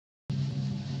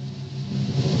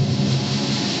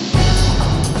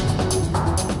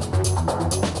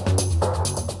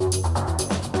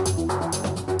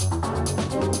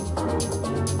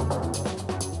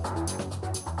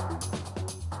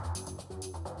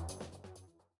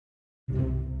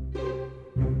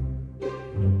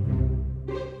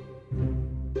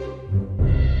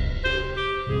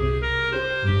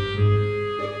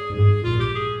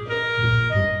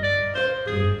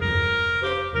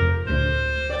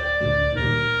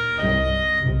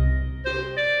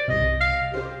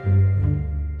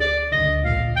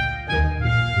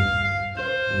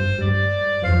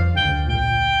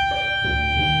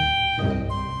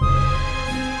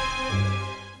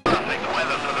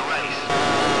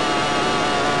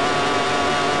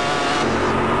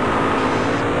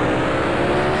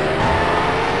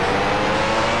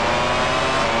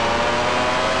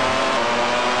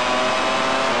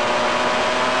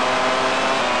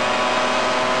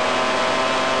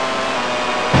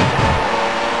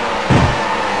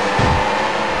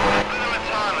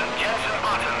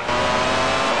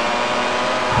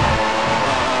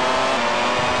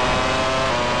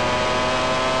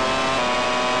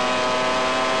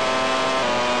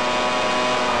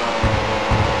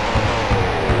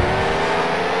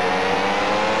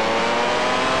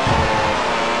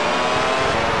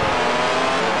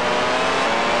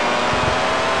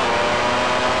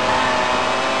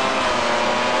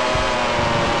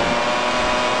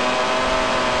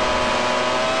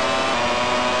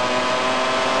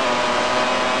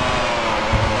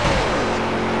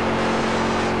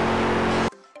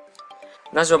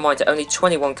as a reminder, only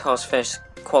 21 cars finished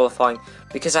qualifying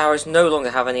because Arrows no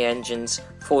longer have any engines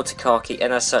for Takagi,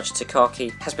 and as such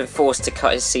Takagi has been forced to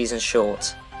cut his season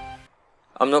short.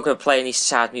 I'm not going to play any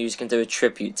sad music and do a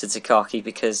tribute to Takagi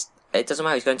because it doesn't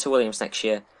matter, he's going to Williams next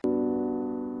year.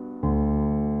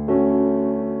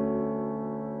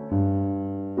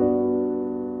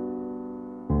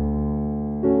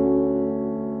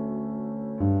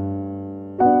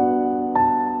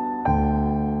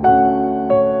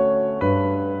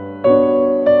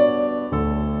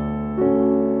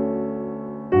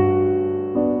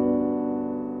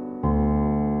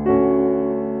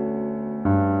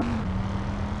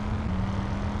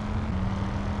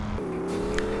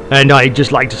 And I'd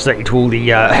just like to say to all the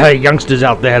youngsters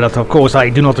out there that of course I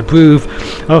do not approve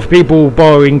of people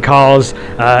borrowing cars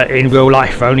in real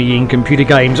life, only in computer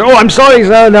games. Oh, I'm sorry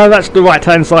sir, no, that's the right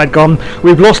hand side gone.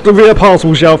 We've lost the rear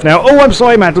parcel shelf now. Oh, I'm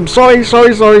sorry madam, sorry.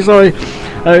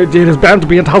 Oh dear, there's bound to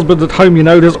be a husband at home, you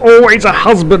know, there's always a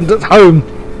husband at home.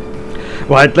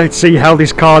 Right, let's see how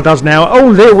this car does now.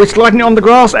 Oh, there, we're sliding it on the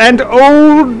grass, and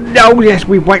oh, no, yes,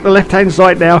 we've whacked the left-hand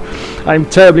side now. I'm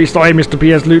terribly sorry, Mr.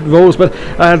 PSlutonrules, but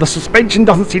the suspension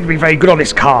doesn't seem to be very good on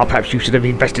this car. Perhaps you should have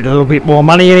invested a little bit more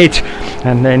money in it,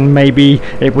 and then maybe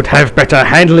it would have better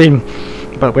handling.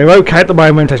 But we're okay at the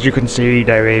moment. As you can see,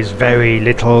 there is very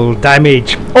little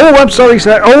damage. Oh, I'm sorry,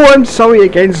 sir. Oh, I'm sorry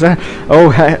again, sir.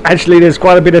 Oh, actually, there's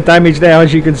quite a bit of damage now.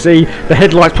 As you can see, the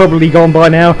headlight's probably gone by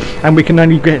now, and we can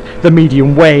only get the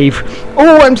medium wave.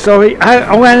 Oh, I'm sorry.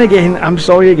 Oh, and again, I'm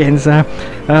sorry again, sir.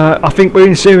 I think we're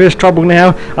in serious trouble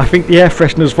now. I think the air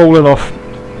freshener's fallen off.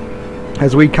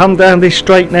 As we come down this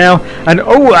straight now, and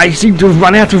oh, I seem to have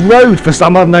run out of road for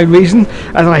some unknown reason,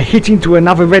 as I hit into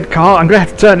another red car. I'm going to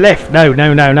have to turn left.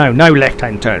 No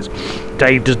left-hand turns.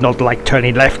 Dave does not like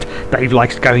turning left. Dave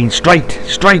likes going straight.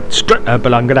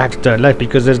 But I'm going to have to turn left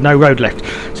because there's no road left.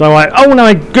 So oh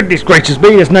my goodness gracious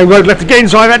me, there's no road left again,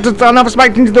 so I've had to turn another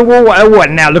smack into the wall. Oh,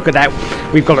 and now look at that.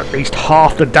 We've got at least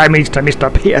half the damage to Mr.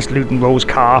 PSlutonrules'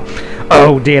 car.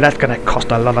 Oh dear, that's going to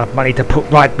cost a lot of money to put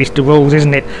right, Mr. Rules,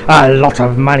 isn't it? A lot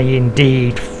of money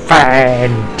indeed.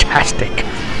 Fantastic.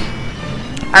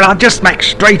 And I just smacked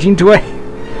straight into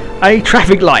a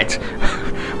traffic light.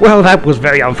 Well, that was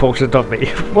very unfortunate of me.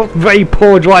 What very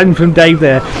poor driving from Dave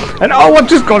there. And oh, I've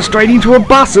just gone straight into a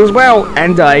bus as well.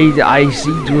 And I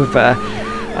seem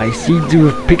to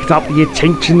have picked up the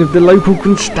attention of the local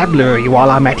constabulary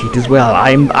while I'm at it as well.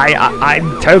 I'm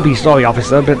terribly sorry,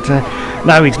 officer, but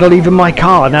no, it's not even my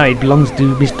car. No, it belongs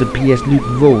to Mr.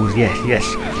 PSlutonrules. Yes.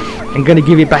 I'm going to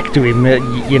give it back to him,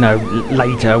 you know,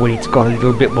 later when it's got a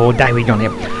little bit more damage on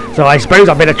it. So I suppose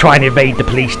I better try and evade the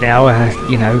police now,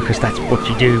 you know, because that's what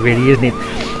you do, really, isn't it?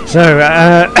 So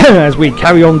as we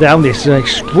carry on down this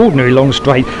extraordinary long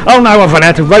straight. Oh no, I've run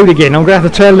out of road again. I'm going to have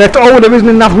to turn left. Oh, there isn't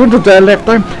enough room to turn left,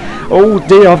 though. Oh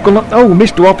dear, I've gone up. Oh,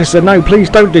 Mr. Officer, no, please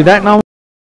don't do that. No.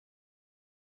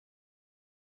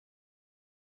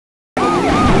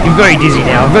 I'm very dizzy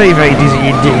now. Very dizzy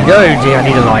indeed. Oh dear, I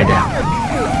need to lie down.